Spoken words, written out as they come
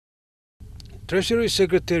Treasury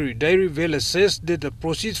Secretary Diary Vela says that the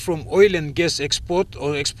proceeds from oil and gas export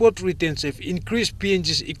or export returns have increased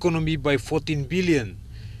PNG's economy by 14 billion.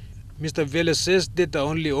 Mr. Vela says that the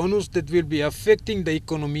only onus that will be affecting the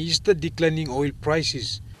economy is the declining oil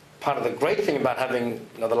prices. Part of the great thing about having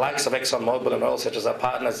the likes of ExxonMobil and oil such as our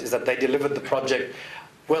partners is that they delivered the project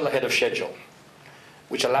well ahead of schedule,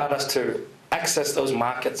 which allowed us to access those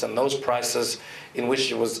markets and those prices in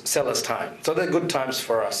which it was sellers' time. So they're good times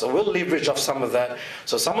for us. So we'll leverage off some of that.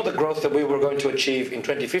 So some of the growth that we were going to achieve in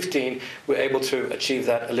 2015, we're able to achieve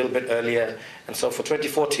that a little bit earlier. And so for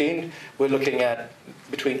 2014, we're looking at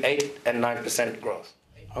between 8 and 9% growth.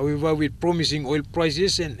 However, with promising oil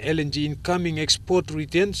prices and LNG incoming export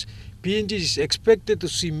returns, PNG is expected to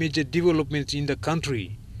see major developments in the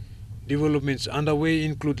country. Developments underway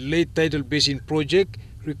include Late Tidal Basin Project,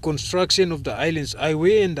 reconstruction of the island's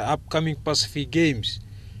highway and the upcoming Pacific Games.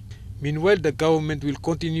 Meanwhile, the government will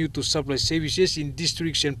continue to supply services in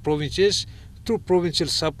districts and provinces through Provincial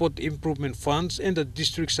Support Improvement Funds and the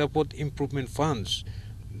District Support Improvement Funds.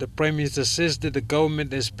 The Prime Minister says that the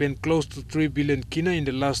government has spent close to 3 billion kina in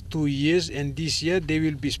the last 2 years, and this year they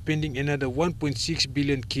will be spending another 1.6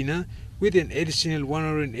 billion kina with an additional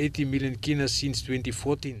 180 million kina since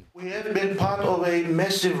 2014. We have been part of a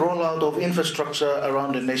massive rollout of infrastructure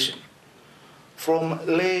around the nation. From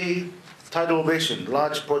Late Tidal Basin,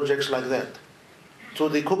 large projects like that, to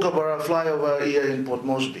the Kookaburra flyover here in Port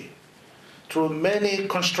Moresby, to many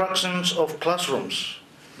constructions of classrooms,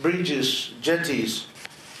 bridges, jetties,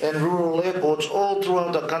 and rural airports all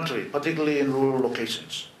throughout the country, particularly in rural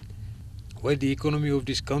locations. While the economy of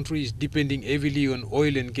this country is depending heavily on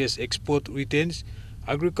oil and gas export returns,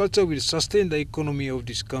 agriculture will sustain the economy of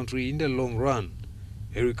this country in the long run.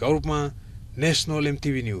 Eric Aurma, National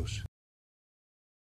EMTV News.